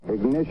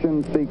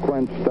Ignition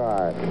sequence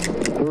start.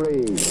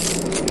 3,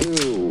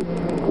 2,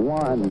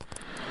 1.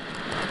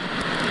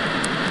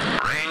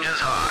 Range is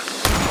hot.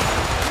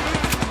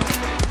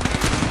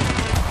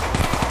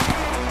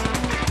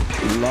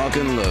 Lock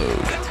and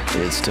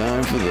load. It's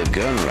time for the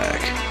Gun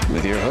Rack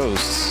with your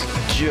hosts,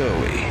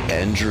 Joey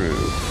and Drew.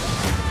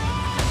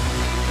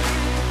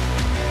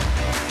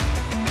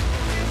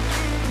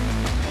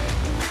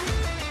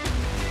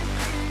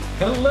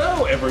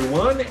 Hello,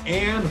 everyone,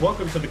 and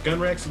welcome to the Gun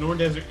Rack's Sonoran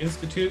Desert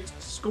Institute's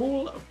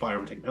School of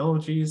Firearm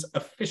Technology's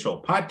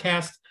official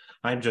podcast.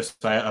 I'm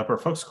Josiah Upper.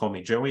 Folks call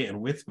me Joey,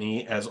 and with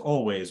me, as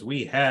always,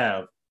 we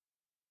have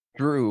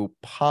Drew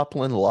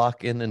popping,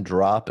 locking, and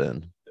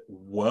dropping.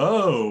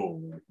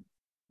 Whoa.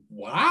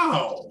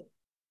 Wow.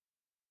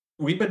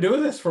 We've been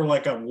doing this for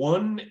like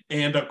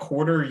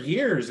 1.25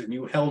 years, and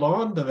you held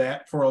on to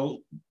that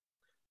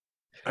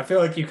I feel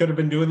like you could have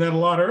been doing that a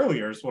lot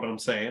earlier, is what I'm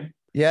saying.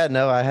 Yeah,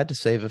 no, I had to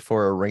save it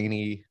for a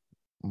rainy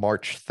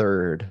March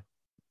 3rd.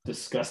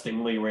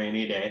 Disgustingly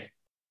rainy day.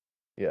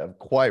 Yeah,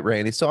 quite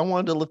rainy. So I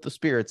wanted to lift the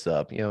spirits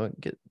up,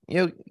 get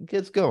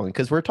us going,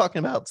 because we're talking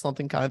about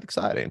something kind of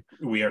exciting.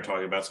 We are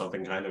talking about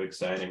something kind of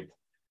exciting.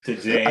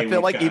 Today, I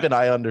feel like even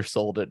I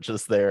undersold it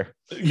just there.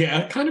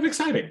 Yeah, kind of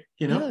exciting,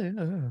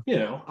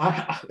 Yeah.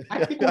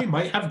 I think we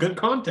might have good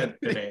content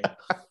today.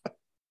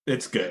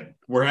 It's good.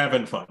 We're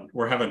having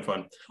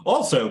fun.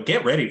 Also,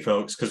 get ready,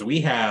 folks, because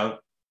we have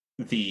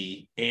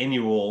the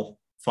annual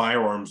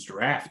firearms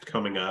draft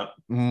coming up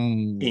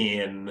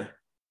in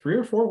 3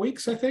 or 4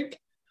 weeks, I think.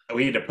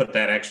 We need to put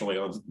that actually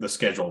on the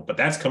schedule, but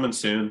that's coming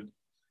soon.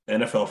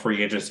 NFL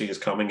free agency is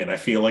coming, and I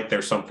feel like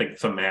there's something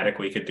thematic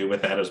we could do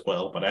with that as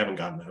well, but I haven't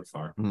gotten that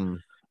far.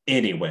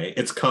 Anyway,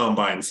 it's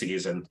combine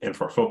season, and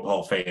for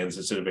football fans,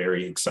 it's a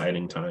very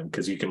exciting time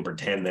because you can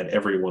pretend that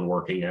everyone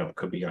working out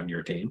could be on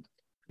your team.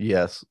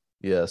 Yes.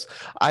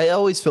 I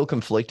always feel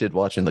conflicted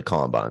watching the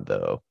combine,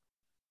 though.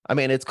 I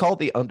mean, it's called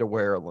the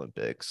Underwear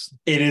Olympics.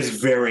 It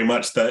is very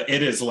much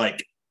it is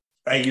like,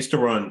 I used to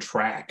run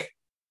track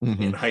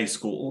in high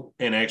school,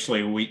 and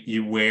actually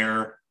you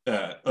wear,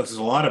 because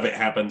a lot of it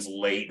happens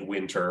late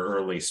winter,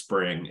 early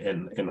spring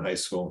in high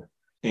school.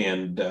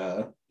 And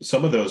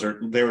some of those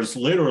there was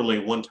literally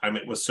one time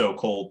it was so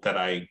cold that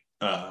I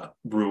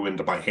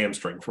ruined my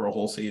hamstring for a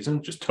whole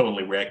season, just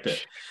totally wrecked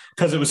it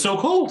because it was so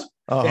cold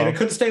and it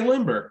couldn't stay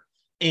limber.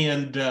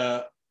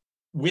 And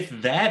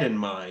with that in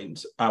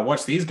mind, I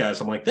watched these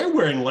guys. I'm like, they're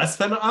wearing less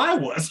than I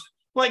was.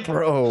 Like,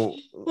 bro,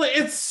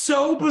 it's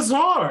so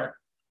bizarre.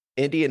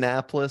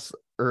 Indianapolis,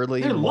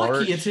 early They're March.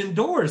 lucky it's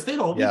indoors. They'd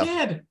all be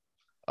dead.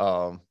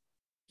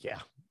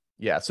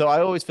 Yeah. So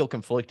I always feel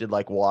conflicted,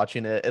 like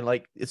watching it, and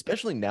like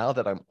especially now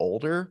that I'm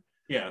older.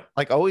 Yeah.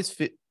 Like I always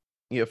feel,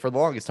 for the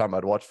longest time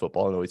I'd watch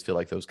football and always feel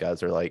like those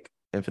guys are like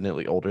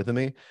infinitely older than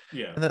me.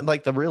 Yeah. And then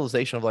like the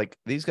realization of like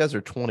these guys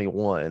are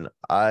 21.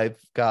 I've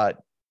got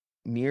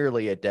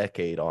nearly a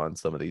decade on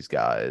some of these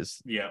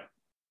guys. Yeah.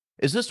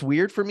 Is this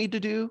weird for me to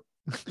do?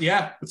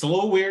 Yeah, it's a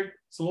little weird.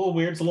 It's a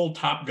little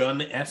Top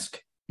Gun-esque.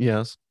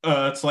 Yes.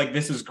 It's like,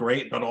 this is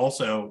great, but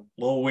also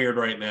a little weird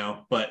right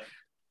now. But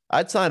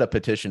I'd sign a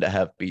petition to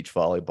have beach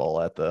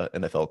volleyball at the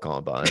NFL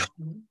Combine.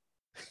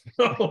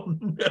 Oh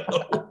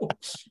no.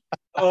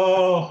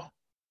 Oh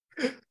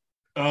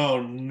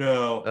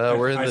no.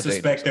 We're in I the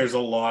suspect there's a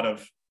lot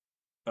of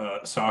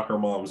soccer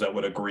moms that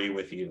would agree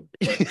with you.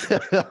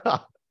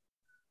 But,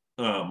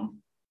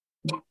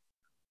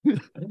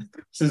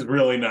 this is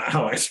really not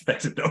how I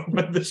expected to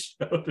open the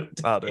show today.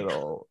 Not at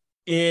all.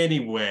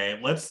 Anyway,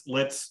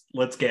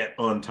 let's get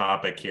on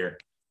topic here.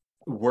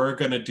 We're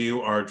going to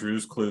do our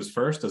Drew's Clues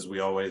first, as we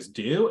always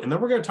do, and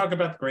then we're going to talk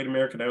about the Great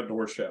American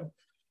Outdoor Show.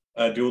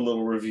 Do a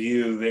little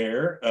review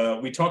there.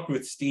 We talked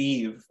with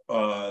Steve,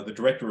 the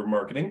director of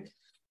marketing,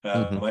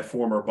 my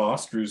former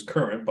boss, Drew's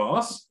current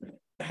boss.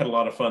 Had a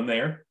lot of fun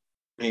there,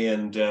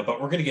 and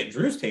but we're going to get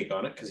Drew's take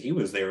on it because he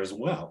was there as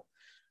well.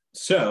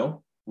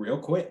 So, real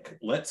quick,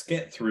 let's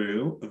get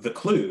through the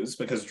clues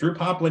because Drew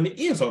Poplin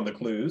is on the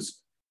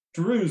clues.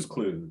 Drew's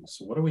Clues.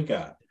 What do we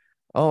got?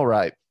 All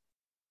right.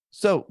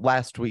 So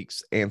last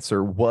week's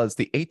answer was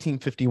the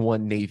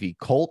 1851 Navy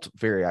Colt,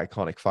 very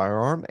iconic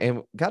firearm,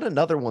 and got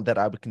another one that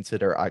I would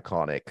consider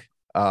iconic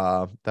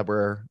that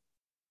we're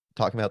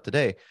talking about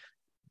today.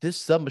 This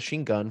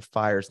submachine gun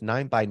fires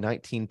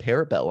 9x19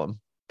 Parabellum,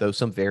 though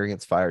some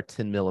variants fire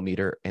 10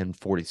 millimeter and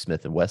 40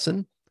 Smith &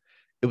 Wesson.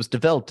 It was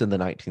developed in the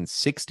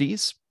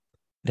 1960s.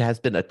 It has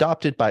been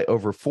adopted by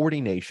over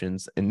 40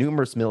 nations and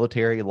numerous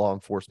military, law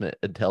enforcement,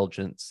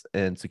 intelligence,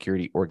 and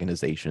security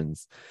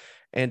organizations.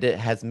 And it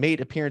has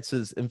made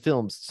appearances in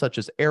films such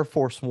as Air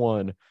Force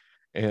One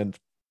and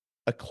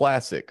a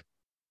classic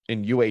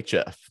in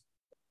UHF.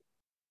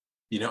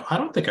 I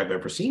don't think I've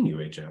ever seen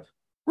UHF.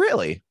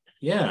 Really?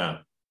 Yeah.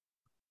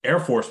 Air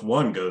Force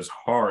One goes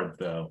hard,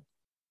 though.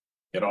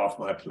 Get off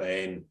my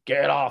plane.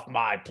 Get off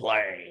my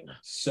plane.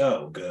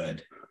 So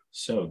good.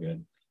 So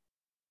good.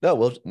 No,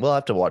 we'll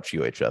have to watch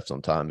UHF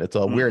sometime. It's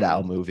a Weird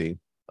Al movie.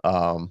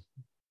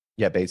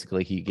 Yeah,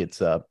 basically he gets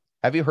have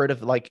you heard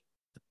of like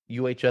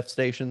UHF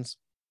stations?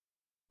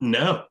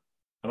 No,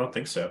 I don't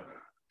think so.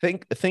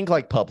 Think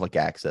like public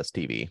access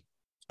TV.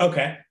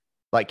 Okay.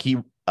 Like he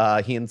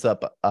ends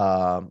up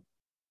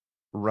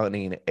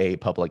running a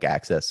public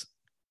access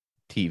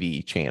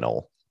TV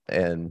channel,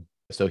 and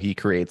so he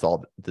creates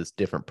all this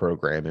different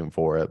programming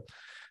for it.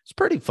 It's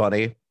pretty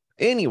funny.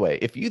 Anyway,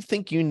 if you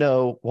think you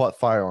know what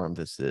firearm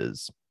this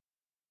is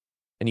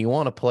and you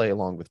want to play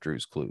along with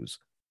Drew's clues,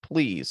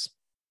 please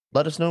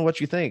let us know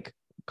what you think.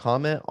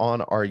 Comment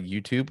on our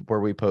YouTube where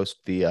we post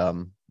the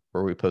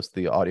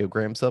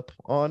audiograms up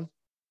on.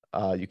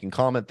 You can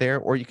comment there,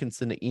 or you can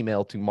send an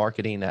email to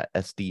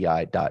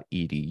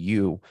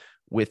marketing@sdi.edu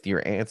with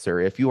your answer.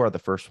 If you are the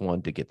first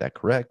one to get that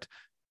correct,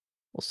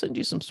 we'll send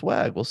you some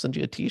swag. We'll send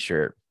you a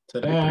t-shirt.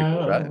 Ta-da.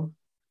 Cool, right?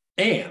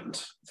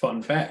 And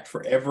fun fact,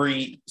 for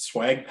every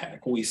swag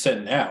pack we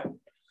send out,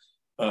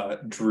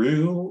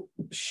 Drew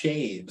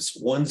shaves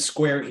 1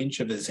 square inch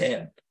of his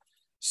head.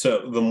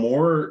 So the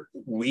more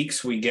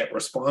weeks we get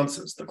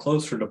responses, the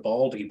closer to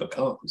bald he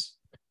becomes.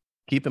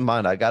 Keep in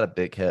mind, I got a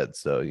big head,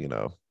 so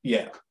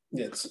Yeah,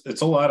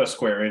 it's a lot of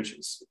square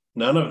inches.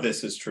 None of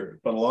this is true,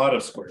 but a lot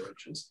of square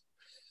inches.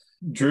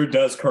 Drew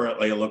does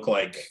currently look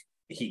like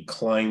he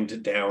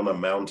climbed down a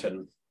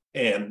mountain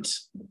and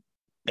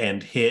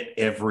hit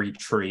every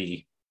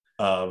tree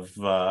of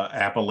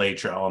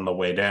Appalachia on the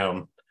way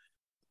down.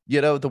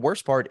 The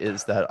worst part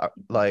is that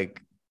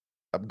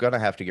I'm gonna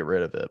have to get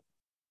rid of it.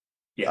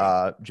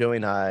 Yeah. Joey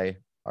and I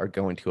are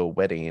going to a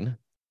wedding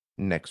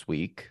next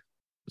week,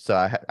 so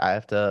I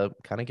have to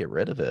kind of get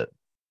rid of it.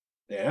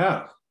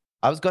 Yeah.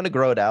 I was going to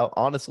grow it out.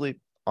 Honestly,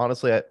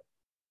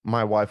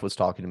 my wife was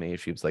talking to me.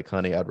 She was like,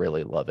 "Honey, I'd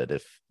really love it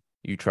if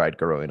you tried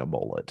growing a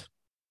mullet."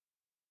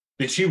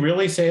 Did she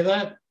really say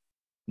that?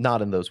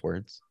 Not in those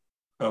words.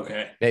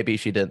 Okay. Maybe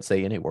she didn't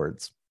say any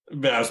words.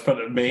 I was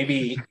putting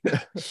maybe.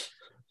 It's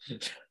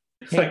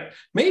like,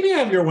 maybe I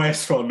have your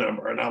wife's phone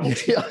number and I'll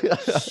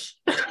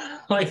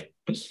like,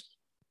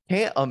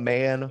 can't a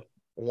man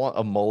want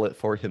a mullet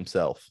for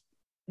himself?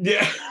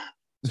 Yeah.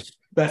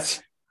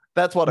 That's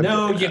what I'm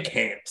no, getting you at.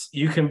 can't.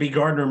 You can be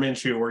Gardner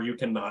Minshew or you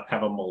cannot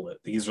have a mullet.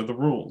 These are the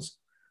rules.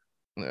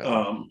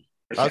 Yeah.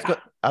 I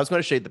was going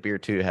to shade the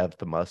beard too, have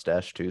the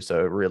mustache too, so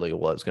it really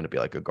was going to be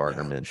like a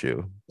Gardner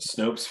Minshew.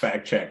 Snopes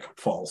fact check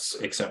false,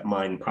 except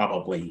mine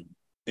probably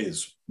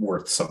is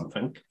worth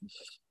something.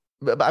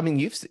 But I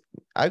mean,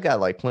 I've got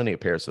like plenty of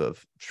pairs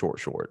of short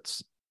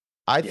shorts.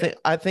 I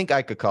think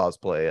I could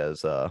cosplay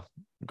as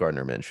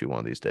Gardner Minshew one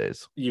of these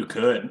days. You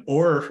could,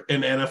 or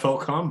an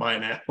NFL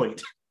Combine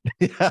athlete.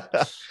 Yeah,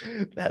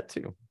 that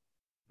too.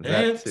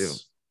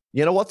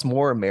 You know what's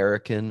more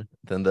American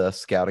than the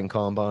scouting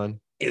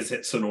combine? Is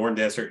it Sonoran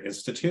Desert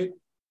Institute?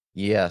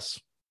 Yes.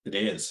 It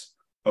is.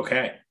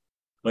 Okay.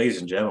 Ladies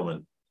and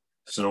gentlemen,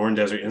 Sonoran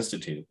Desert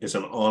Institute is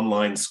an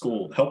online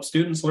school to help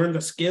students learn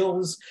the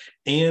skills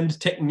and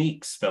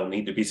techniques they'll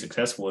need to be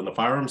successful in the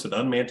firearms and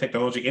unmanned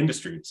technology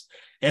industries.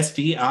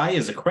 SDI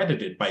is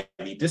accredited by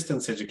the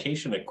Distance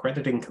Education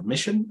Accrediting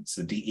Commission, it's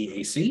the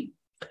DEAC.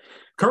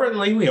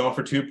 Currently, we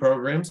offer 2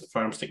 programs of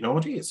Firearms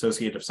Technology,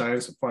 Associate of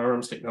Science of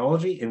Firearms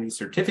Technology, and the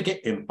Certificate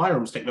in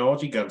Firearms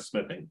Technology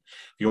Gunsmithing.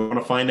 If you want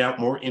to find out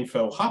more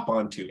info, hop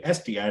on to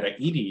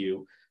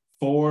sdi.edu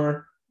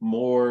for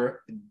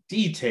more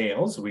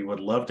details. We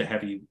would love to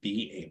have you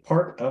be a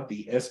part of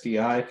the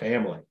SDI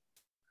family.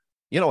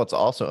 You know what's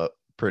also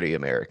pretty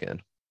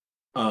American?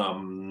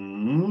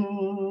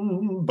 Baloney.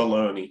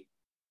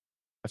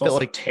 I feel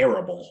like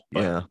terrible.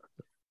 But, yeah.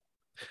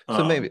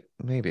 So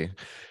maybe.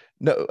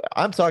 No,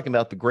 I'm talking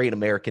about the Great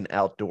American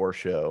Outdoor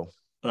Show.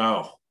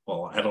 Oh,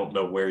 well, I don't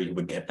know where you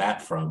would get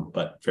that from,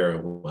 but very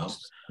well.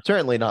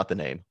 Certainly not the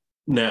name.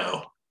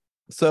 No.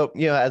 So,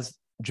 as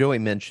Joey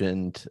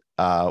mentioned,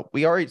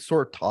 we already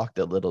sort of talked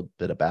a little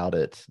bit about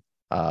it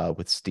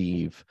with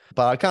Steve,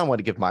 but I kind of want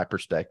to give my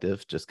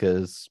perspective just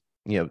because,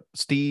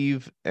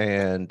 Steve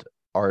and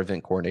our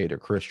event coordinator,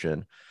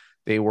 Christian,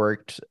 they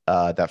worked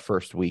that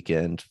first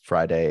weekend,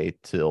 Friday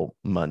till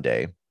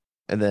Monday.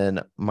 And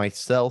then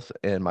myself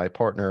and my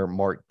partner,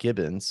 Mark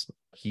Gibbons,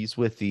 he's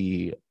with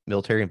the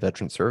Military and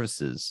Veteran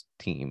Services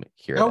team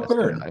here at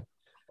SDI.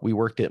 We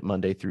worked it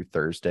Monday through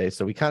Thursday.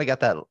 So we kind of got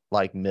that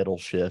like middle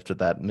shift or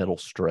that middle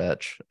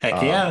stretch.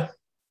 Heck yeah.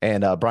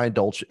 And Brian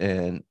Dolch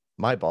and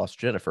my boss,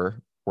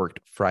 Jennifer,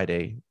 worked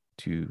Friday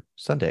to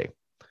Sunday.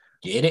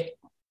 Get it?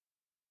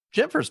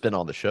 Jennifer's been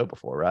on the show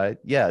before, right?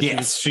 Yeah.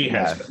 Yes, she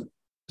has been.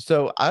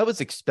 So I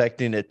was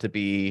expecting it to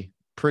be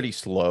pretty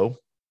slow.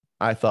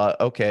 I thought,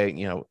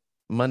 okay,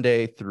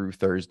 Monday through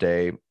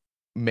Thursday,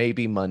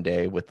 maybe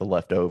Monday with the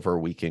leftover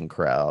weekend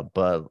crowd,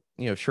 but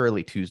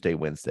surely Tuesday,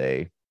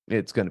 Wednesday,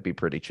 it's going to be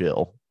pretty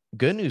chill.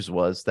 Good news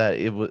was that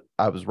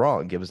I was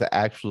wrong. It was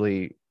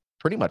actually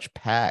pretty much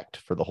packed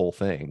for the whole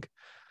thing.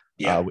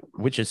 Yeah.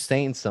 Which is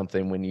saying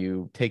something when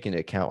you take into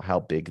account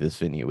how big this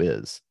venue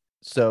is.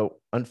 So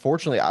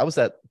unfortunately, I was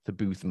at the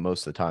booth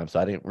most of the time, so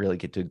I didn't really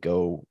get to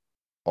go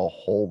a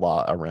whole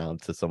lot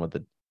around to some of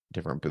the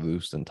different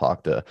booths and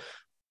talk to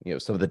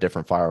some of the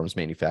different firearms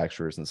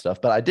manufacturers and stuff,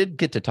 but I did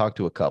get to talk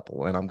to a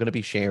couple, and I'm going to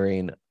be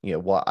sharing,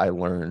 what I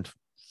learned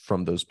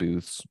from those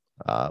booths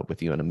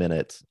with you in a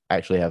minute. I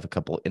actually have a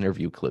couple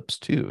interview clips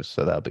too,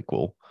 so that'll be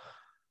cool.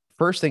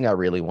 First thing I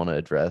really want to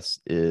address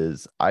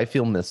is I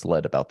feel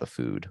misled about the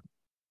food,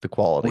 the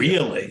quality.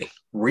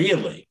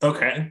 Really?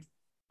 Okay.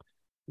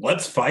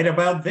 Let's fight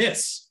about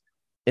this.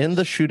 In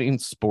the shooting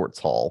sports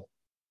hall,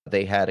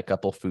 they had a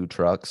couple food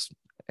trucks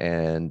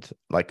and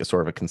like a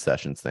sort of a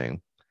concessions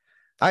thing.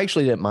 I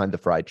actually didn't mind the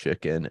fried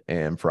chicken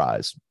and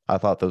fries. I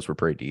thought those were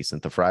pretty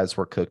decent. The fries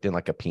were cooked in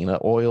like a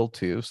peanut oil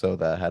too, so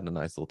that had a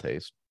nice little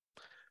taste.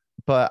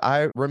 But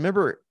I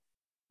remember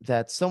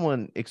that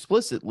someone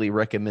explicitly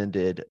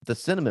recommended the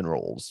cinnamon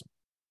rolls.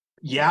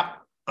 Yeah,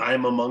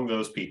 I'm among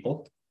those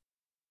people.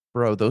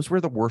 Bro, those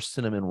were the worst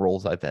cinnamon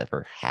rolls I've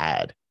ever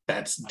had.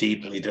 That's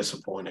deeply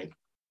disappointing.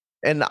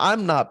 And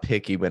I'm not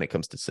picky when it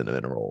comes to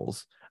cinnamon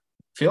rolls.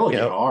 I feel like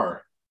you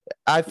are.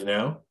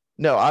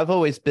 No, I've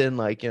always been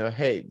like,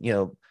 hey,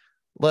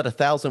 let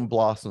 1,000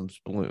 blossoms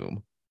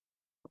bloom.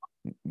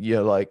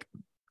 Like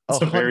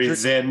it's a very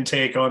zen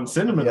take on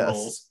cinnamon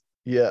rolls.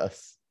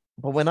 Yes.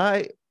 But when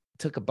I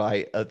took a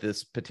bite of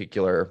this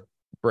particular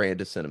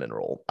brand of cinnamon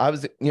roll, I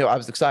was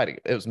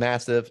excited. It was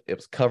massive. It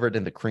was covered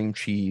in the cream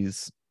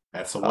cheese.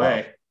 That's the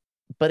way.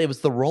 But it was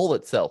the roll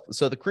itself.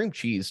 So the cream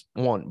cheese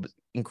one was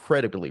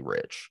incredibly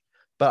rich.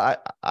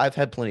 But I've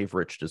had plenty of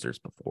rich desserts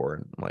before,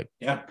 and I'm like,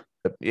 yeah,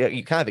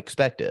 you kind of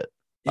expect it.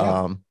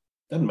 Yeah.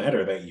 Doesn't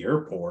matter that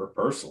you're poor,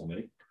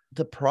 personally.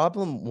 The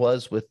problem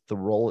was with the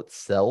roll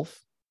itself.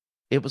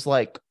 It was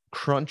like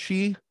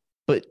crunchy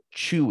but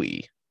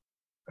chewy.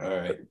 All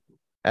right.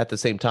 At the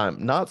same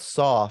time, not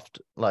soft,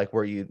 like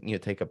where you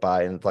take a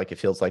bite and like it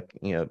feels like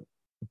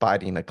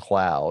biting a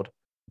cloud,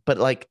 but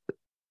like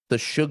the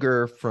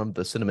sugar from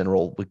the cinnamon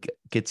roll would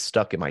get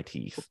stuck in my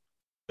teeth.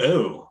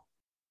 Oh.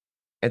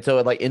 And so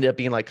it like ended up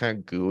being like kind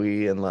of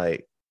gooey and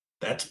like.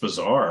 That's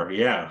bizarre.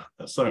 Yeah,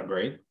 that's not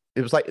great.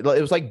 It was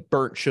like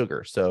burnt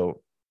sugar.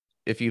 So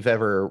if you've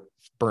ever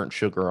burnt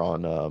sugar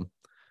on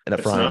in a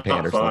frying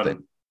pan or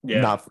something,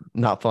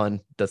 not fun.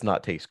 Does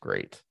not taste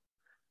great.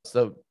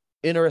 So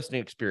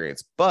interesting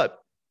experience. But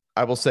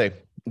I will say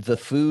the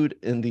food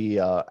in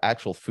the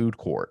actual food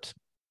court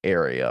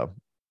area,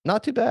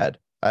 not too bad.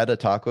 I had a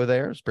taco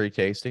there. It's pretty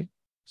tasty.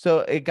 So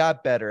it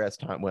got better as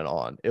time went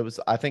on.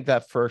 I think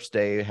that first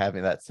day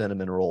having that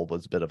cinnamon roll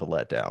was a bit of a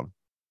letdown.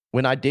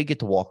 When I did get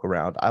to walk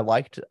around, I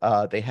liked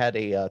they had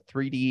a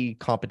 3D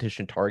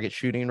competition target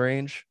shooting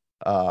range.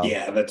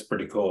 Yeah, that's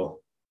pretty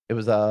cool. It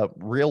was a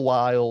Real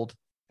Wild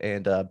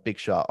and Big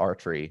Shot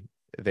Archery.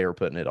 They were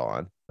putting it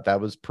on.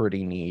 That was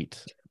pretty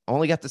neat.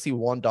 Only got to see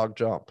one dog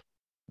jump,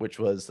 which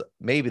was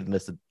maybe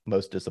the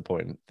most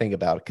disappointing thing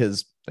about it.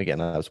 Because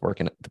again, I was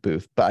working at the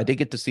booth, but I did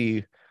get to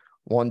see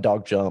one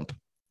dog jump,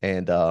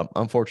 and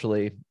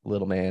unfortunately,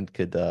 little man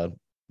could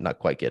not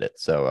quite get it.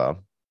 So,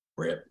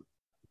 rip.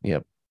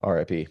 Yep.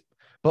 RIP.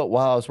 But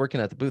while I was working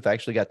at the booth, I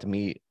actually got to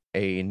meet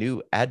a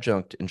new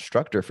adjunct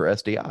instructor for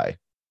SDI.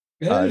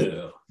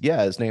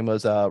 Yeah, his name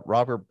was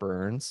Robert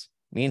Burns.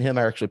 Me and him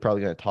are actually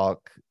probably going to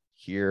talk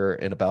here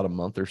in about a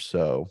month or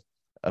so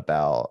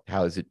about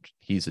how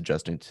he's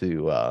adjusting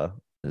to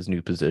his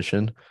new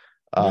position.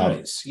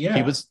 Nice.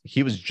 Yeah.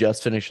 He was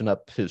just finishing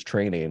up his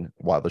training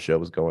while the show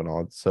was going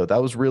on. So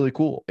that was really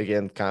cool.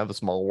 Again, kind of a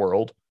small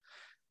world.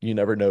 You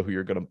never know who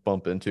you're going to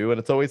bump into. And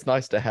it's always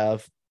nice to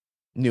have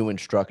new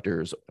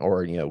instructors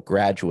or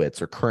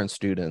graduates or current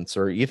students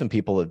or even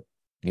people that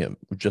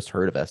just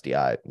heard of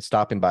SDI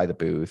stopping by the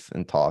booth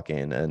and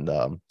talking,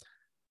 and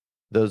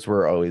those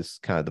were always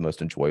kind of the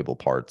most enjoyable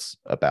parts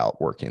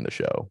about working the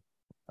show.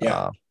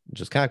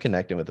 Just kind of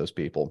connecting with those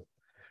people.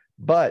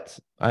 But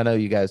I know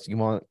you guys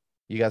want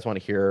to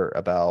hear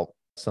about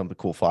some of the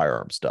cool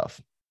firearm stuff.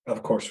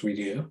 Of course we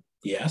do.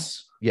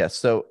 Yes.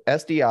 So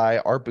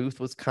SDI, our booth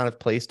was kind of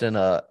placed in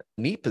a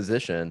neat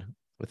position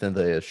within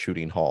the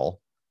shooting hall.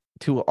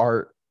 To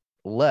our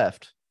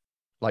left,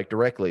 like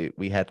directly,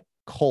 we had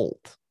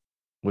Colt,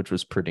 which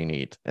was pretty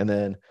neat. And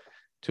then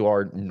to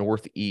our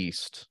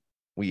northeast,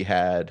 we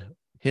had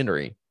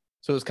Henry.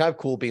 So it was kind of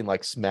cool being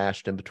like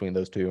smashed in between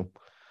those two.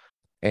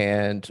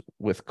 And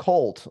with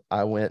Colt,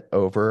 I went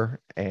over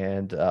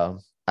and I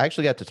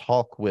actually got to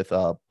talk with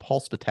Paul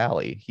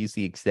Spitali. He's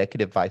the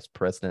executive vice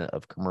president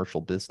of commercial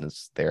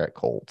business there at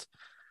Colt.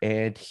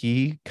 And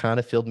he kind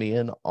of filled me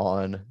in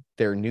on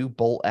their new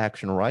bolt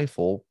action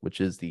rifle,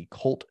 which is the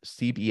Colt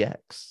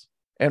CBX.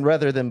 And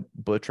rather than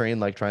butchering,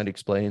 like trying to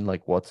explain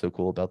like what's so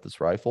cool about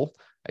this rifle,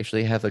 I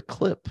actually have a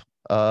clip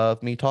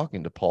of me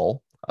talking to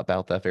Paul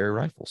about that very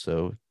rifle.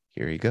 So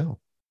here you go.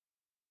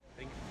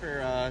 Thank you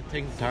for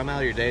taking the time out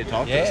of your day to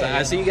talk to us.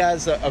 I see you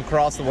guys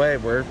across the way.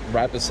 We're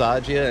right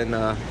beside you, and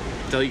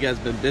tell you guys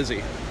have been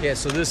busy. Yeah,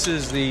 so this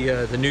is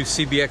the new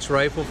CBX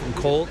rifle from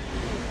Colt.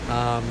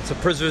 It's a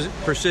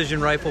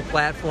precision rifle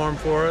platform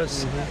for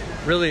us.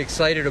 Mm-hmm. Really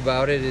excited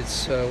about it.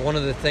 It's one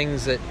of the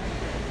things that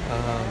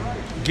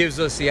gives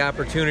us the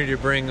opportunity to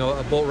bring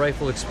a bolt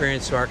rifle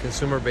experience to our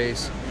consumer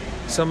base.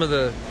 Some of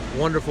the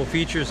wonderful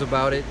features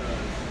about it: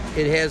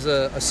 it has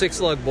a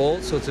 6-lug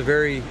bolt, so it's a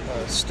very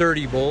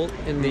sturdy bolt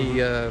in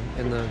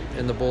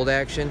the bolt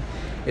action.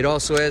 It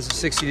also has a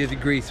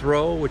 60-degree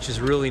throw, which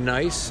is really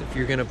nice if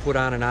you're going to put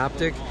on an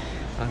optic.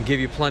 Give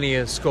you plenty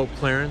of scope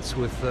clearance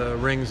with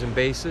rings and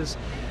bases.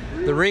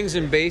 The rings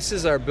and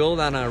bases are built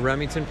on a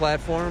Remington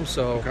platform,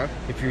 so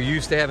if you're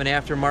used to having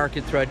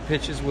aftermarket thread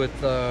pitches with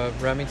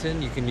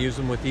Remington, you can use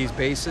them with these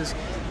bases.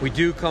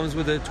 Comes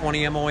with a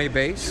 20 MOA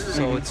base,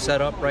 so it's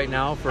set up right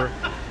now for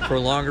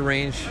longer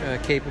range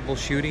capable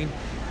shooting.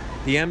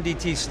 The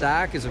MDT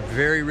stock is a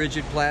very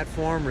rigid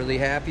platform, really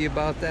happy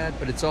about that,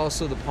 but it's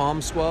also the palm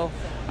swell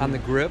on the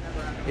grip.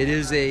 It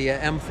is a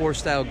M4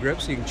 style grip,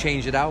 so you can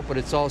change it out, but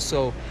it's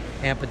also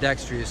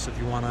ambidextrous if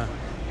you want to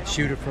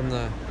shoot it from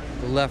the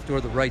left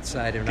or the right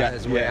side,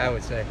 is the way I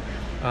would say.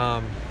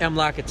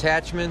 M-lock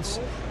attachments,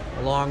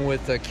 along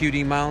with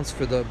QD mounts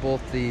for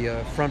both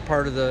the front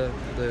part of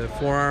the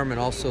forearm and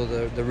also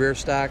the rear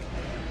stock.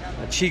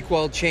 Cheek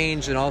weld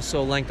change and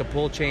also length of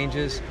pull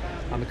changes.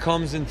 It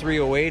comes in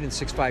 308 and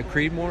 6.5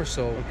 Creedmoor,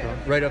 so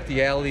right up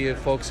the alley of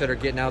folks that are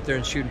getting out there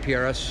and shooting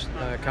PRS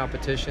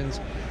competitions.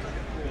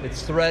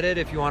 It's threaded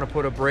if you want to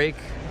put a brake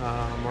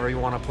or you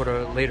want to put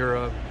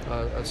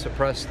a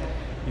suppressed,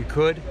 you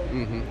could.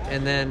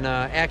 And then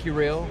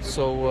AccuRail,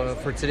 so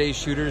for today's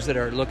shooters that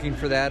are looking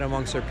for that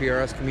amongst our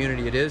PRS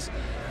community, it is.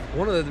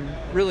 One of the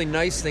really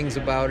nice things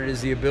about it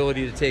is the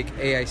ability to take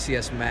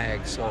AICS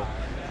mags. So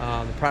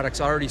the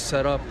product's already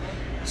set up.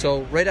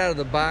 So right out of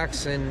the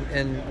box,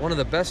 and one of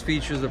the best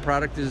features of the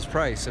product is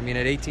price. I mean,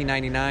 at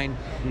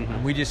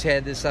 $18.99, we just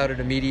had this out at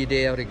a media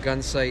day out at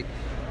Gunsight.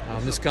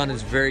 This gun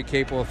is very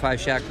capable of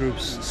 5-shot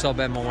groups,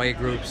 sub-MOA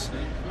groups,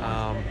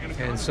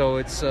 and so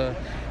it's the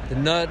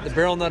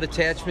barrel nut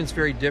attachment's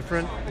very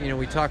different. You know,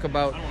 we talk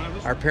about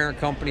our parent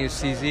company is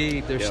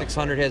CZ. Their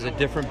 600 has a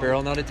different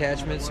barrel nut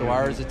attachment, so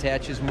ours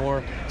attaches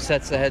more,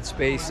 sets the head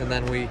space, and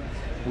then we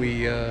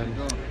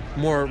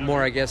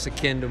more I guess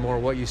akin to more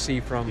what you see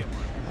from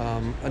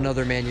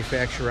another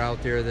manufacturer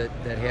out there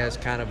that has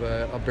kind of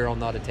a barrel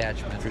nut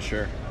attachment. For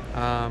sure.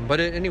 But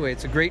anyway,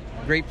 it's a great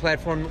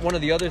platform. One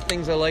of the other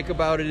things I like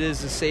about it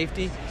is the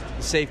safety.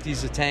 The safety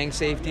is a Tang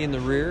safety in the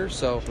rear,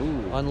 so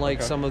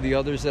unlike some of the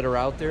others that are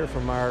out there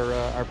from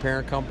our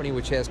parent company,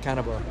 which has kind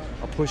of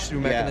a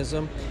push-through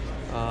mechanism.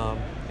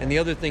 And the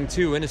other thing,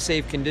 too, in a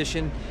safe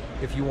condition,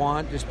 if you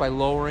want, just by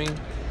lowering,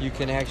 you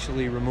can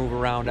actually remove a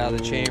round out of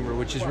the chamber,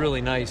 which is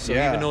really nice. So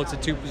even though it's a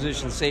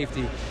two-position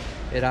safety,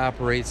 it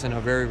operates in a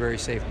very, very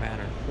safe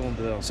manner. Cool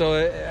deal.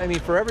 So, I mean,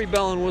 for every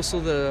bell and whistle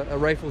that a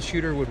rifle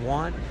shooter would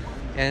want,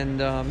 and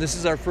this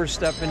is our first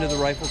step into the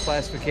rifle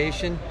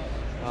classification.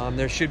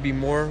 There should be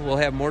more. We'll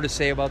have more to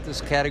say about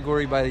this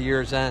category by the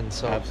year's end.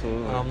 So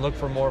absolutely. Look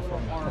for more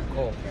from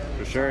Colt.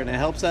 For sure, and it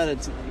helps that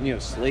it's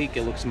sleek.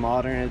 It looks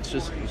modern. It's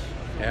just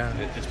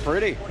it's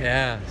pretty.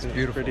 Yeah, it's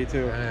beautiful. Pretty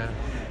too. Yeah.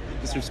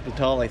 Mr.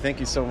 Spitali, thank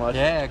you so much.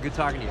 Yeah, good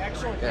talking to you.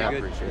 Excellent. Yeah,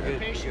 good.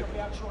 appreciate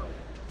it.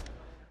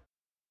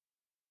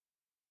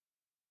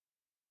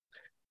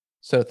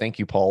 So thank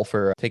you, Paul,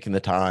 for taking the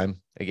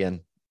time.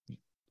 Again,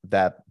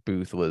 that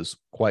booth was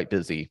quite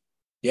busy.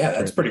 Yeah,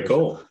 that's pretty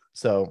cool.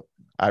 So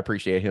I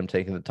appreciate him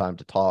taking the time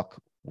to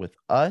talk with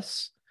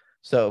us.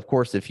 So, of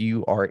course, if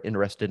you are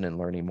interested in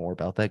learning more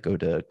about that, go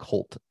to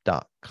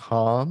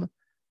Colt.com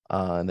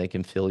and they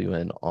can fill you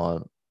in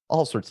on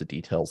all sorts of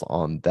details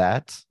on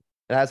that.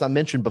 And as I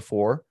mentioned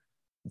before,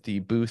 the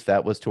booth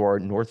that was to our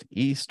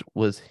northeast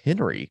was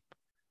Henry.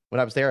 When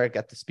I was there, I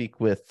got to speak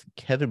with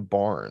Kevin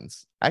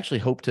Barnes. I actually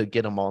hope to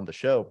get him on the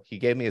show. He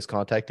gave me his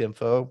contact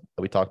info.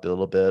 We talked a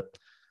little bit.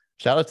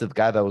 Shout out to the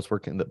guy that was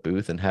working in the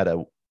booth and had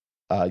a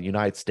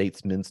United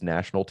States men's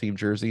national team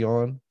jersey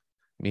on.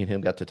 Me and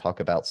him got to talk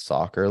about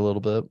soccer a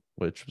little bit,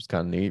 which was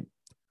kind of neat.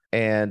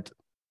 And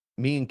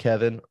me and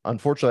Kevin,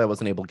 unfortunately, I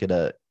wasn't able to get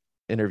an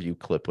interview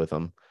clip with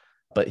him.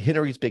 But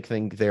Henry's big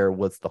thing there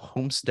was the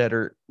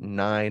Homesteader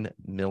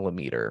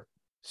 9mm.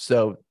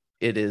 So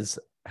it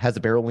has a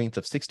barrel length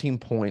of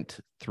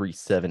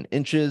 16.37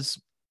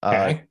 inches.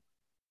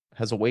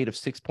 Has a weight of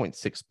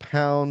 6.6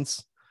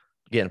 pounds.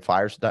 Again,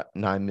 fires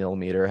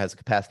 9mm, has a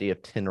capacity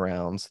of 10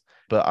 rounds.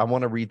 But I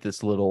want to read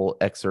this little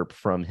excerpt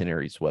from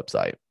Henry's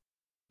website.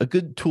 A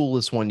good tool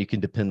is one you can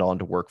depend on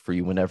to work for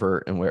you whenever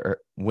and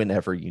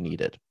whenever you need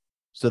it.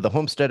 So the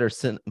Homesteader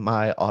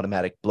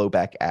semi-automatic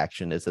blowback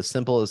action is as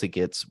simple as it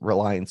gets,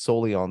 relying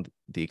solely on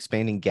the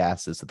expanding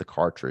gases of the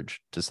cartridge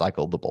to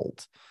cycle the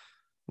bolt.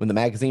 When the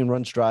magazine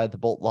runs dry, the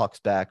bolt locks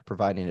back,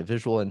 providing a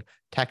visual and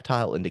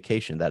tactile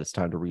indication that it's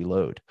time to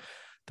reload.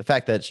 The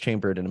fact that it's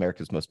chambered in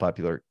America's most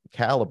popular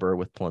caliber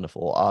with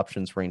plentiful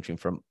options ranging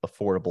from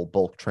affordable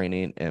bulk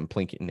training and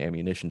plinking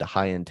ammunition to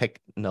high-end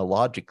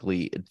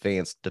technologically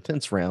advanced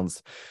defense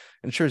rounds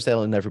ensures that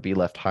it'll never be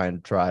left high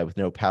and dry with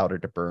no powder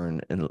to burn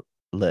and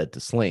lead to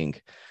sling.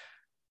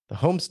 The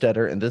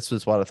Homesteader, and this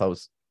was what I thought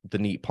was the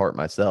neat part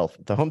myself,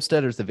 the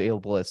Homesteader is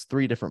available as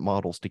 3 different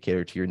models to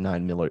cater to your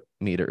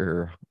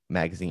 9mm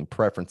magazine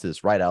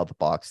preferences right out of the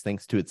box,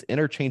 thanks to its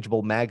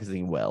interchangeable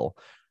magazine well,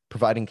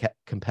 providing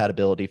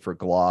compatibility for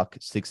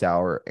Glock, 6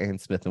 Hour,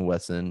 and Smith &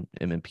 Wesson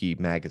M&P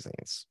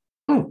magazines.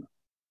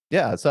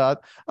 Yeah, so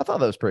I thought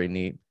that was pretty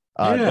neat.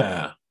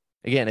 Yeah.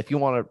 Again, if you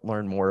want to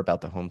learn more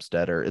about the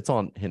Homesteader, it's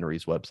on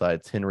Henry's website.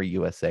 It's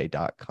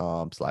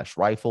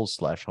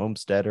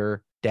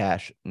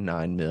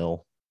henryusa.com/rifles/homesteader-9mm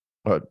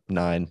or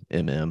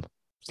 9mm/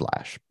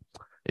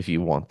 if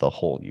you want the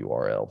whole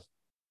URL.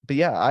 But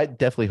yeah, I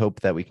definitely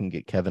hope that we can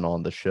get Kevin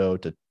on the show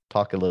to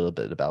talk a little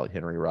bit about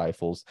Henry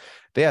rifles.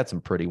 They had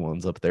some pretty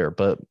ones up there,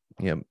 but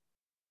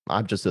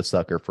I'm just a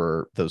sucker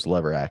for those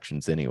lever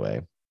actions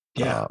anyway.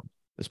 Yeah.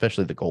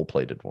 Especially the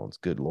gold-plated ones.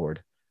 Good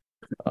Lord.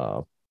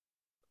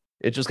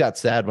 It just got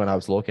sad when I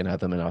was looking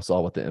at them and I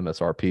saw what the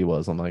MSRP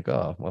was. I'm like,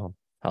 oh, well,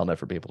 I'll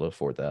never be able to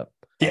afford that.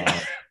 Yeah.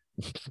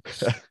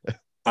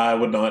 I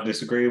would not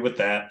disagree with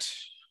that.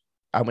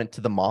 I went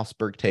to the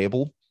Mossberg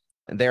table,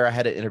 and there I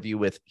had an interview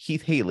with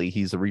Heath Haley.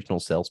 He's a regional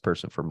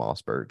salesperson for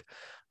Mossberg.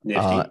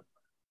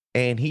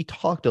 And he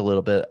talked a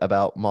little bit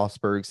about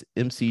Mossberg's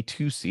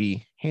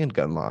MC2C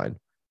handgun line.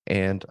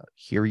 And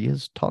here he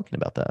is talking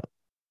about that.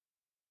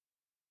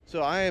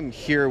 So I am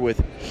here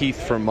with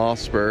Heath from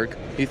Mossberg.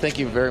 Heath, thank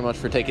you very much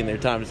for taking their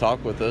time to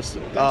talk with us.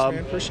 Thanks, man.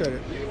 Appreciate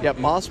it. Yeah,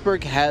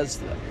 Mossberg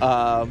has,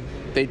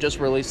 they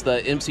just released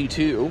the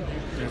MC2.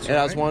 That's and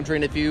right. I was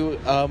wondering if you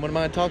wouldn't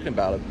mind talking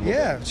about it.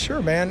 Yeah,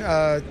 sure, man.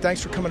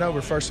 Thanks for coming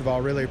over, first of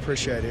all. Really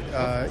appreciate it.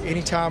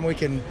 Anytime we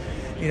can,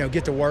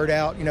 get the word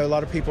out. A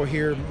lot of people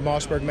here,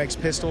 Mossberg makes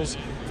pistols.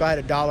 If I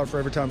had $1 for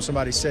every time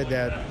somebody said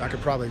that, I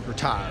could probably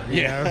retire.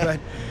 You know? But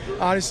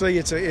honestly,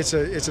 it's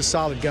a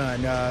solid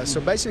gun.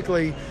 So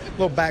basically, a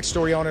little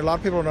backstory on it. A lot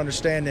of people don't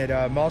understand that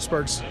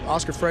Mossberg's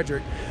Oscar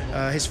Frederick,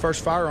 his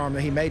first firearm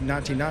that he made in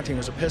 1919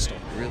 was a pistol.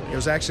 Really? It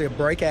was actually a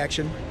break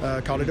action,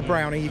 called it a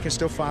Brownie. You can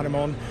still find them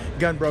on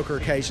Gunbroker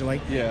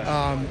occasionally.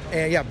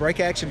 Yeah.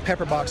 Break action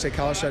pepper box, they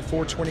call it. So it had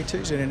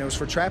 422s in it. And it was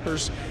for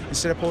trappers.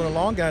 Instead of pulling a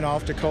long gun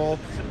off to call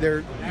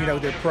their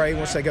prey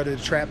once they go to the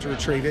trap to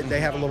retrieve it,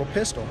 they have a little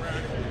pistol.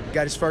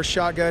 Got his first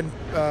shotgun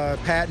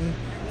patent.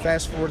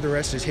 Fast forward, the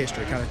rest is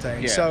history, kind of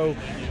thing. Yeah. So,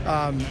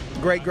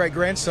 great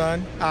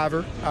grandson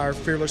Ivor, our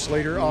fearless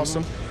leader,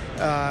 awesome.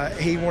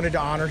 He wanted to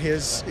honor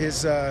his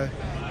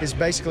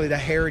basically the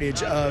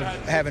heritage of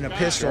having a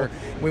pistol. Sure.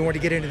 We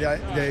wanted to get into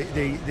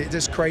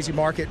this crazy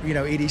market,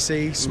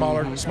 EDC,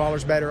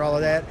 smaller's better, all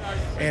of that.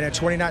 And in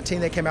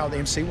 2019, they came out with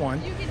the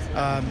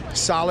MC1.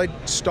 Solid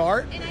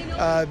start.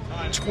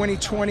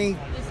 2020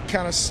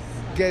 kind of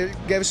gave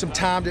us some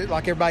time to,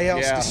 like everybody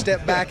else, to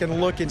step back and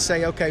look and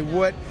say, okay,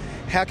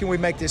 how can we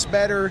make this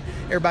better?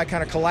 Everybody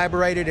kind of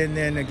collaborated, and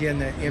then again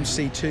the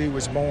MC2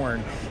 was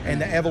born, and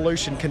the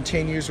evolution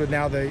continues with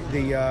now the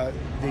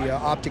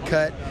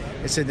OptiCut.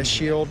 It's in the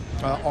Shield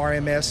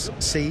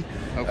RMS-C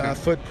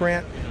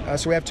footprint.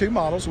 So we have two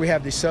models. We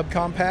have the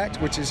subcompact,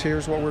 which is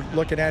here's what we're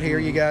looking at here.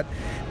 You got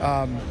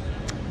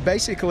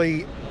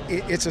basically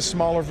it's a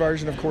smaller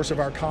version, of course, of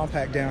our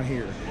compact down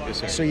here.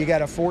 Yes, sir. So you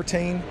got a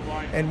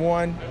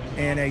 14-in-1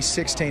 and a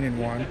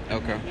 16-in-1.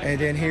 Okay.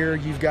 And then here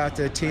you've got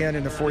the 10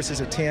 and the 4. This is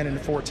a 10 and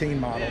the 14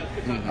 model.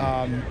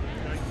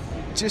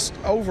 Just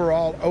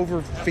overall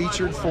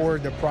over-featured for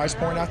the price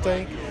point, I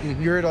think.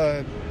 You're at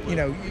a,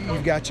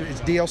 you've got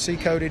it's DLC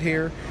coded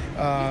here.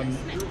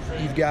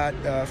 You've got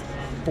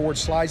forward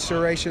slide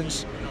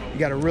serrations. You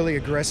got a really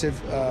aggressive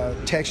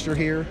texture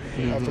here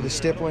for the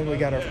stippling. We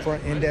got our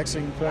front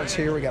indexing points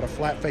here. We got a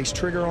flat face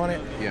trigger on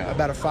it.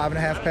 About a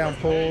 5.5 pound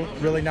pull.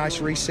 Really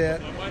nice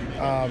reset.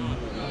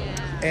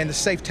 And the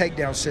safe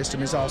takedown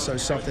system is also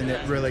something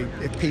that really,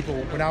 if people,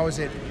 when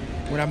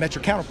I met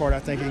your counterpart, I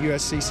think at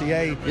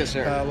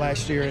USCCA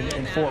last year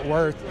in Fort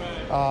Worth,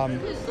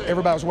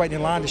 everybody was waiting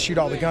in line to shoot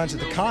all the guns at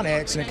the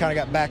Connex, and it kind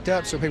of got backed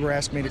up, so people were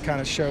asking me to kind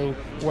of show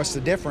what's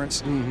the difference,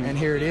 and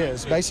here it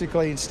is.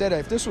 Basically, instead of,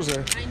 if this was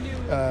a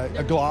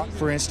Glock,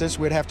 for instance,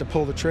 we'd have to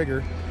pull the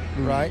trigger,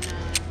 right?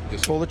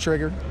 Just pull the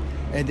trigger,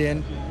 and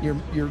then your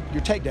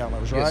takedown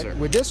levers, right? Yes, sir.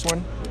 With this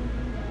one,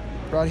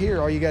 right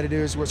here, all you got to do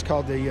is what's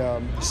called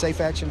the safe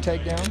action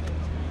takedown.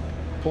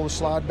 Pull the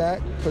slide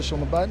back, push on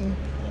the button,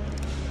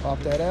 pop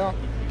that out.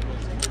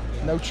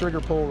 No trigger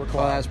pull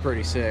required. Oh, that's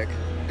pretty sick.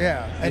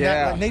 Yeah, and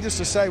that, needless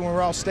to say, when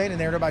we're all standing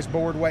there, everybody's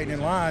bored waiting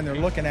in line, they're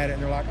looking at it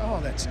and they're like,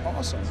 oh, that's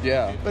awesome.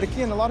 Yeah. But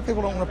again, a lot of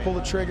people don't want to pull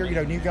the trigger.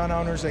 New gun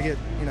owners, they get,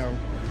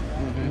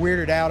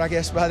 weirded out, I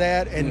guess, by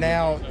that. And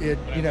now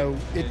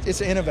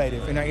it's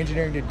innovative, and our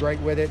engineering did great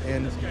with it.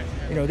 And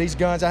these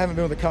guns, I haven't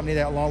been with the company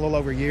that long, a little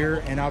over a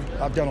year, and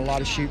I've done a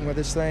lot of shooting with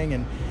this thing,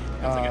 and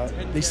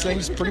these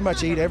things pretty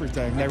much eat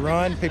everything. They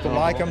run, people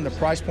like them, the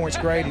price point's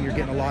great, and you're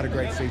getting a lot of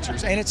great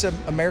features. And it's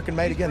American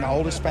made, again, the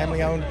oldest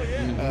family-owned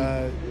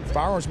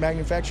firearms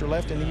manufacturer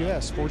left in the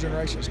U.S., 4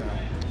 generations now.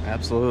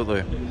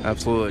 Absolutely.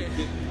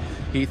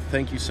 Heath,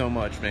 thank you so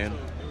much, man.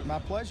 My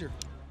pleasure.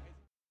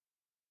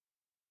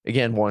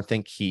 Again, want to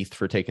thank Heath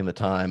for taking the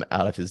time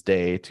out of his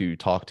day to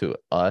talk to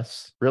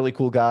us. Really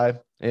cool guy.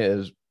 It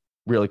is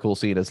really cool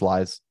seeing his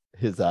lies.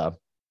 His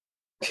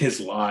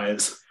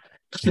lies.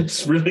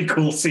 It's really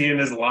cool seeing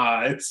his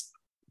lies.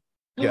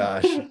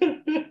 Gosh.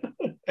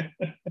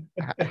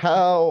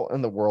 How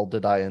in the world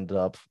did I end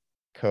up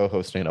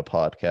co-hosting a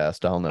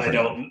podcast?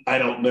 I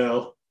don't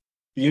know.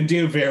 You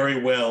do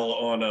very well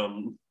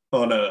on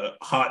a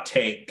hot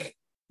take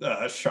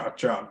shock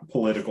jock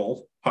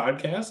political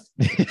podcast.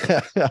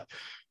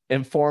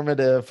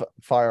 Informative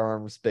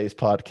firearms based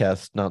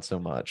podcast, not so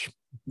much.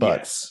 But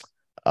Yes.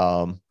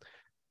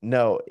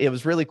 no, it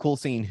was really cool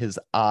seeing his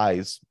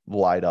eyes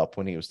light up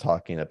when he was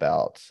talking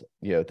about,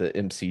 the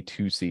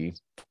MC2C.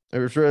 It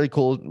was really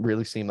cool. It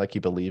really seemed like he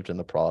believed in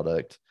the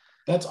product.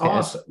 That's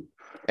awesome.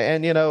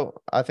 And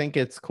I think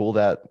it's cool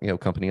that, a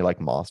company like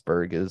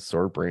Mossberg is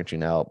sort of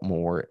branching out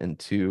more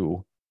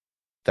into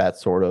that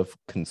sort of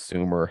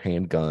consumer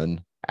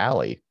handgun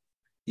alley.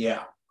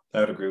 Yeah, I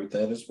would agree with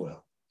that as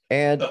well.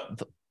 And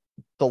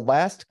the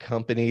last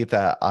company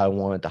that I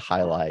wanted to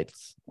highlight,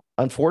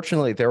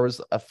 unfortunately, there was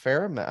a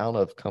fair amount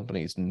of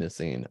companies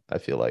missing, I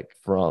feel like,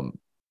 from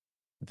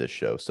this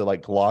show. So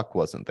like Glock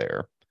wasn't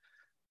there.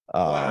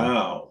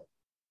 Wow.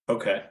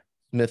 Okay.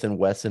 Smith and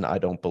Wesson, I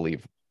don't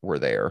believe were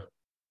there.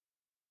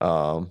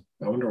 I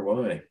wonder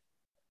why.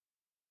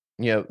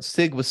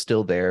 SIG was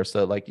still there.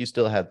 So like you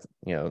still had,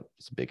 some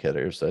big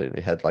hitters. So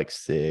you had like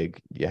SIG,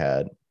 you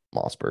had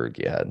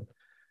Mossberg, you had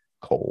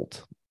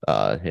Colt,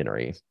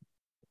 Henry,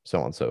 so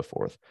on and so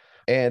forth.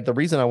 And the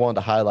reason I wanted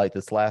to highlight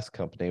this last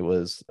company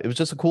was it was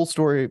just a cool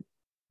story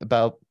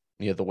about,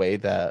 the way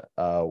that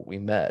we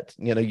met.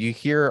 You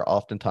hear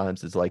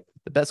oftentimes is like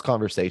the best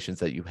conversations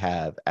that you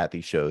have at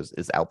these shows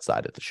is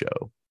outside of the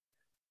show.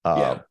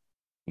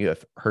 You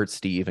have heard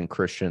Steve and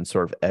Christian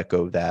sort of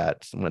echo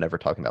that whenever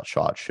talking about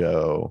SHOT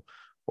Show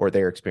or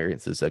their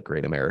experiences at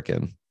Great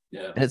American.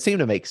 Yeah. And it seemed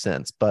to make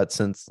sense. But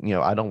since,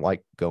 I don't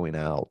like going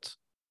out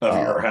of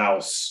your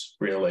house,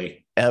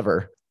 really,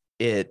 ever,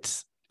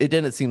 it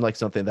didn't seem like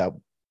something that,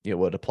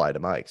 would apply to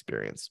my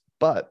experience.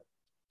 But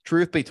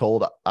truth be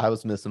told, I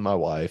was missing my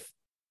wife.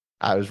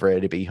 I was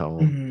ready to be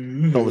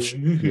home.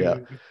 Yeah.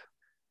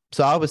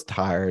 So I was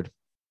tired.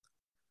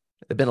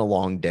 It'd been a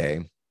long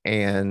day.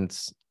 And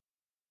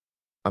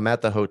I'm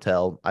at the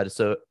hotel. I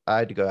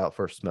had to go out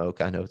for a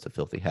smoke. I know it's a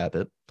filthy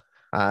habit.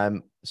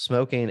 I'm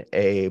smoking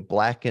a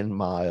Black and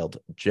Mild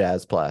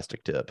Jazz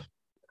plastic tip.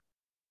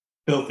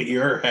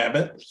 Filthier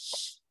habit.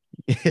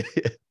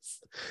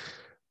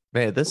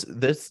 Man,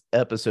 this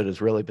episode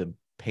has really been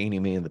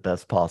painting me in the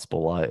best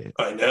possible light.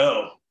 I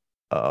know.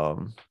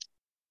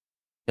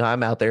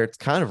 I'm out there. It's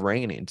kind of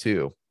raining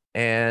too.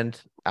 And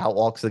out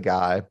walks a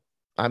guy.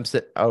 I'm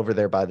sitting over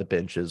there by the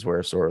benches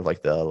where sort of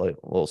like the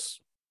little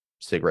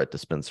cigarette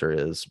dispenser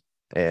is.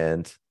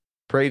 And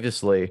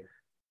previously,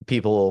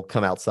 people will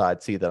come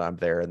outside, see that I'm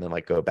there, and then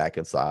like go back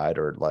inside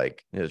or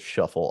like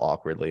shuffle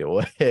awkwardly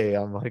away.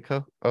 I'm like,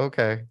 oh,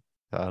 okay.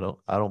 I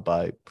don't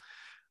bite.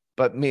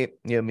 But me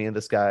and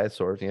this guy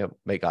sort of,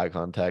 make eye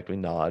contact. We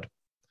nod.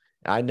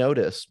 I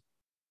notice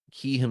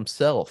he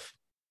himself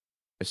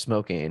is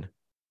smoking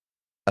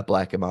a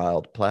Black and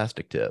Mild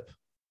plastic tip.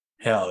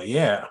 Hell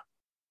yeah.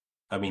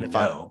 I mean,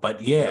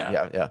 but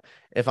yeah. Yeah.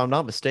 If I'm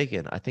not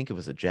mistaken, I think it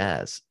was a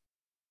Jazz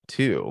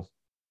too.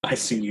 I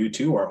see you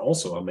two are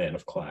also a man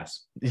of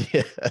class.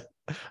 Yeah.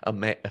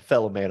 A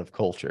fellow man of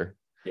culture.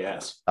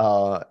 Yes.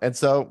 And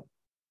so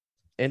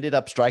ended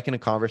up striking a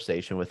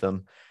conversation with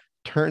him.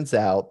 Turns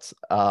out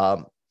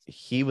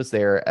he was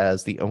there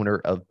as the owner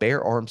of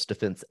Bear Arms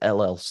Defense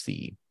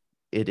LLC.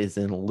 It is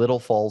in Little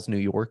Falls, New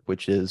York,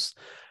 which is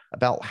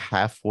about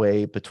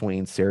halfway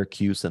between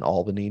Syracuse and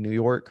Albany, New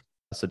York.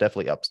 So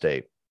definitely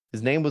upstate.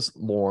 His name was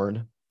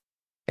Lorne,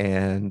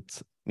 and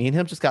me and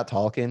him just got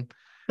talking.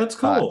 That's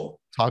cool.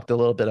 Talked a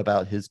little bit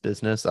about his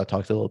business. I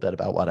talked a little bit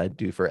about what I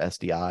do for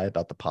SDI,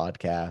 about the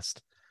podcast,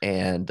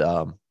 and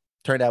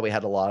turned out we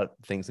had a lot of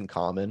things in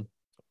common.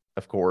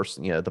 Of course,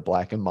 the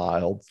Black and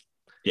Mild.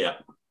 Yeah.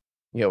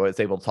 I was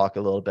able to talk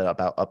a little bit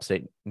about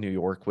upstate New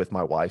York with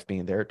my wife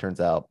being there. It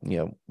turns out,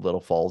 Little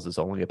Falls is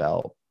only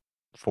about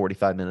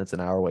 45 minutes, an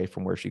hour away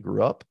from where she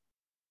grew up.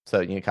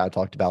 So, kind of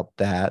talked about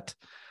that.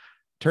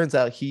 Turns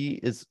out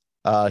he was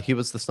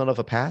the son of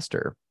a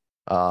pastor.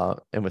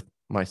 And with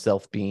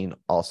myself being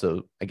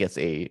also, I guess,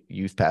 a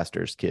youth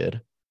pastor's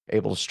kid,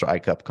 able to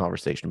strike up a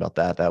conversation about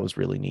that. That was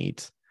really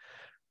neat.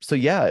 So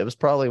yeah, it was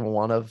probably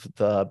one of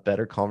the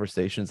better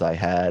conversations I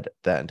had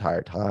that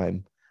entire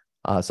time.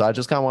 So I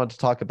just kind of wanted to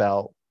talk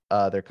about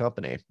their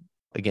company.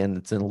 Again,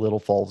 it's in Little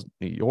Falls,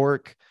 New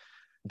York.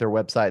 Their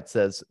website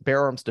says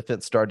Bear Arms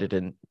Defense started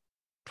in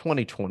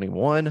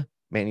 2021.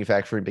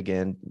 Manufacturing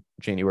began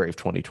January of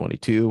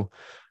 2022.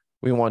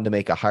 We wanted to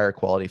make a higher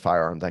quality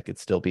firearm that could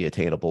still be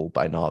attainable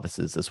by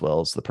novices as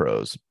well as the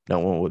pros. No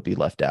one would be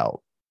left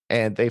out.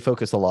 And they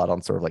focus a lot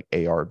on sort of like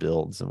AR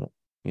builds and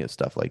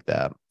stuff like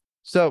that.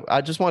 So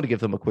I just wanted to give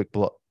them a quick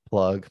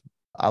plug.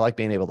 I like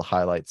being able to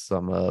highlight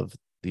some of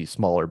the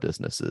smaller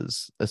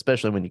businesses,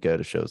 especially when you go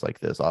to shows like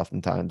this.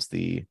 Oftentimes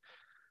the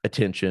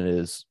attention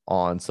is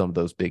on some of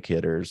those big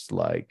hitters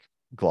like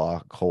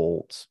Glock,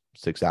 Colt,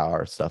 6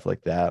 Hour, stuff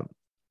like that.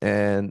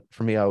 And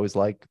for me, I always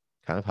like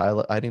kind of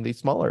highlighting these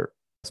smaller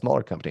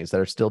companies that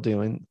are still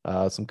doing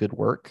some good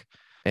work.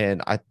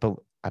 And I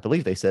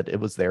believe they said it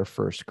was their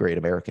first Great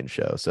American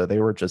show. So they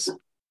were just...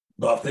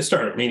 Well, they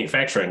started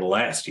manufacturing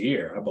last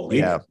year, I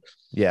believe.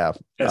 Yeah.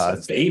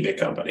 As a baby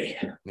company.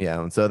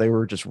 Yeah. And so they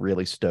were just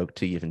really stoked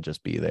to even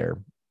just be there.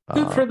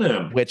 Good for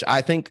them. Which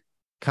I think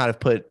kind of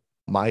put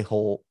my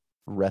whole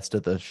rest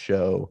of the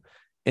show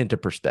into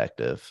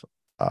perspective,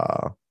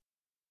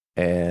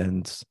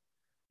 and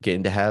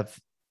getting to have,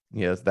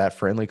 that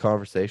friendly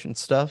conversation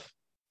stuff,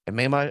 it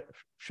made my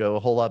show a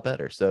whole lot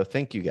better. So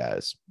thank you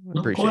guys.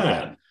 Appreciate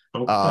that.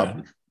 I'm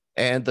glad.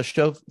 And the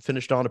show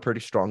finished on a pretty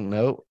strong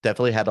note.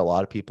 Definitely had a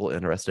lot of people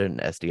interested in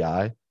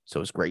SDI. So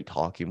it was great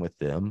talking with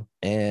them.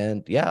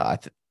 And yeah, I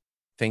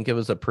think it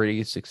was a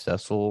pretty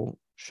successful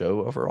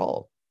show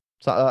overall.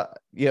 So,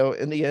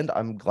 in the end,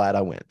 I'm glad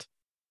I went.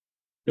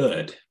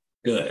 Good.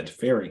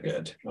 Very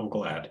good. I'm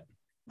glad.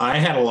 I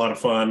had a lot of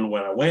fun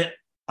when I went.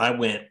 I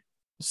went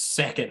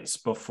seconds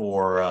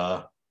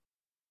before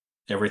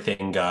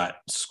everything got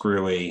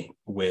screwy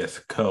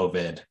with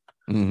COVID.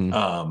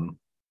 Mm-hmm.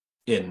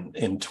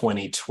 In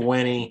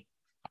 2020.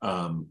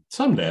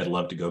 Someday I'd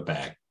love to go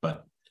back,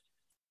 but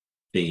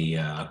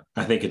I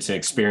think it's an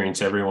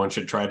experience everyone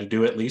should try to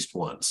do at least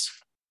once.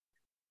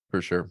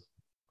 For sure.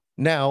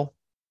 Now,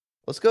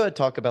 let's go ahead and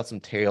talk about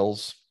some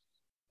tales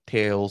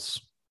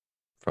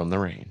from the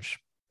range.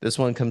 This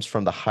one comes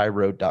from the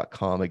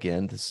highroad.com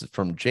again. This is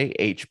from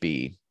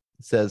JHB. It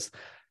says,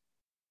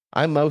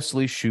 I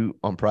mostly shoot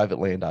on private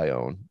land I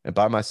own and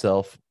by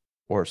myself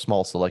or a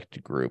small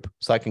selected group,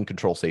 so I can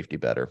control safety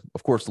better.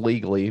 Of course,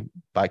 legally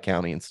by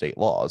county and state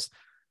laws.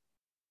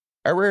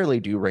 I rarely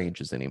do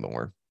ranges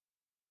anymore.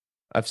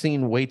 I've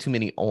seen way too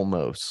many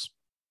almosts.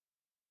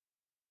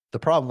 The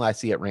problem I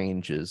see at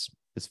ranges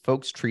is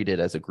folks treat it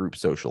as a group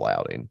social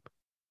outing.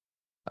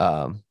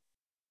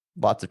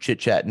 Lots of chit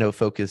chat, no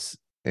focus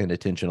and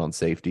attention on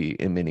safety,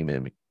 and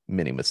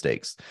many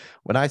mistakes.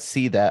 When I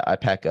see that, I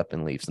pack up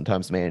and leave.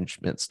 Sometimes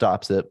management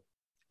stops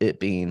it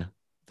being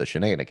the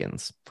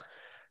shenanigans.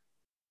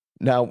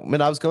 Now,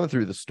 when I was going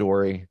through the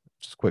story,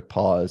 just a quick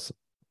pause.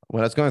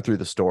 When I was going through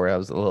the story, I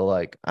was a little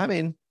like,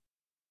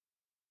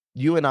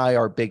 you and I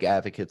are big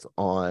advocates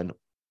on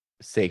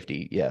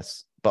safety,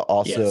 yes, but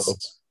also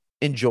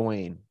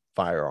enjoying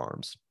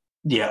firearms.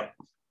 Yeah.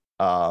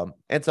 And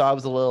so I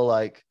was a little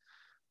like,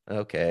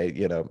 okay,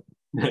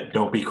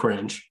 don't be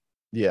cringe.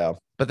 Yeah.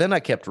 But then I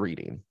kept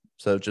reading.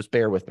 So just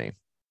bear with me.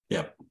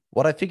 Yeah.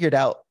 What I figured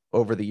out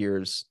over the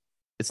years,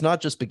 it's not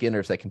just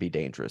beginners that can be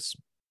dangerous.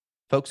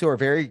 Folks who are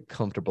very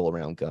comfortable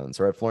around guns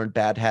or have learned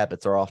bad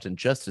habits are often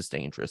just as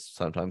dangerous,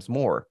 sometimes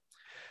more.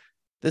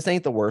 This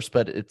ain't the worst,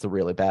 but it's a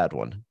really bad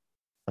one.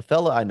 A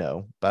fella I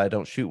know, but I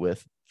don't shoot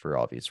with for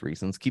obvious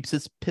reasons, keeps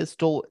his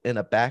pistol in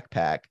a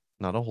backpack,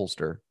 not a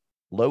holster,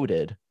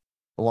 loaded,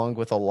 along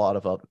with a lot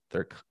of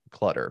other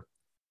clutter.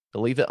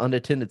 He'll leave it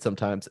unattended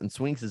sometimes and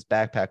swings his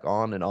backpack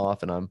on and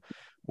off, and I'm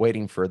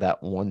waiting for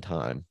that one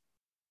time.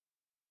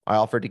 I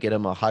offered to get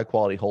him a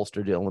high-quality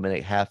holster to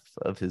eliminate half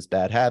of his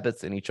bad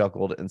habits, and he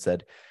chuckled and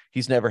said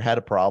he's never had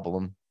a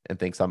problem and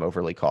thinks I'm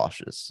overly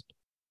cautious.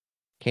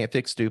 Can't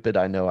fix stupid.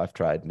 I know I've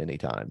tried many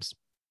times.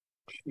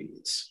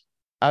 Jeez.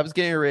 I was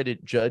getting ready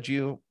to judge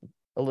you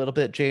a little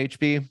bit,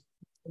 JHB,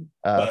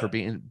 for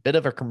being a bit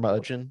of a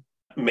curmudgeon.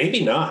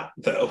 Maybe not,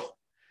 though.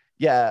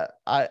 Yeah,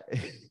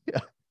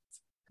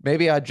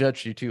 maybe I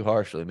judged you too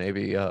harshly.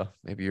 Maybe you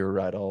were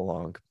right all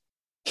along.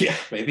 Yeah,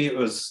 maybe it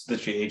was the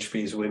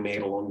JHPs we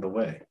made along the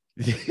way.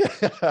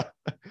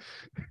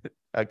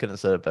 I couldn't have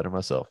said it better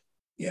myself.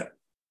 Yeah.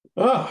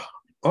 Oh,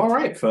 all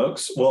right,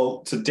 folks.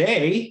 Well,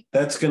 today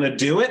that's going to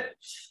do it.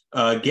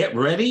 Get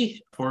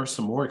ready for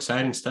some more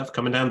exciting stuff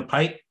coming down the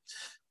pipe.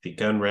 The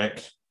Gun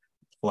Wreck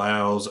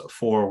plows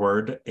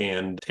forward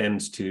and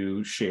tends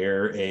to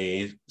share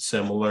a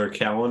similar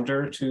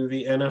calendar to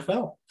the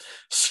NFL.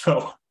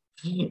 So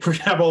we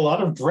have a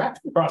lot of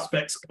draft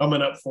prospects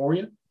coming up for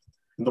you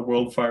in the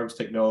world of firearms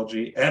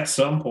technology at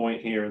some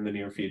point here in the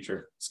near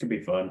future. It's going to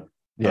be fun.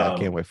 Yeah, I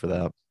can't wait for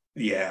that.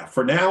 Yeah,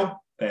 for now,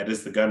 that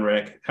is the Gun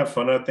Wreck. Have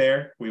fun out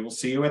there. We will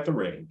see you at the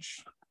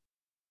range.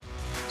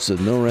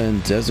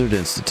 Sonoran Desert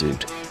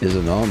Institute is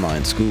an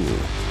online school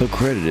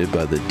accredited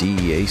by the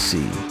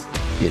DEAC.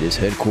 It is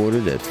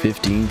headquartered at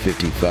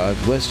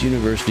 1555 West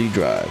University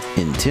Drive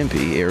in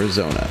Tempe,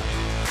 Arizona.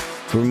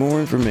 For more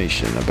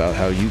information about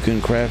how you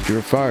can craft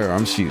your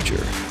firearms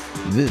future,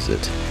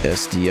 visit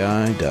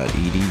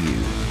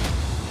sdi.edu.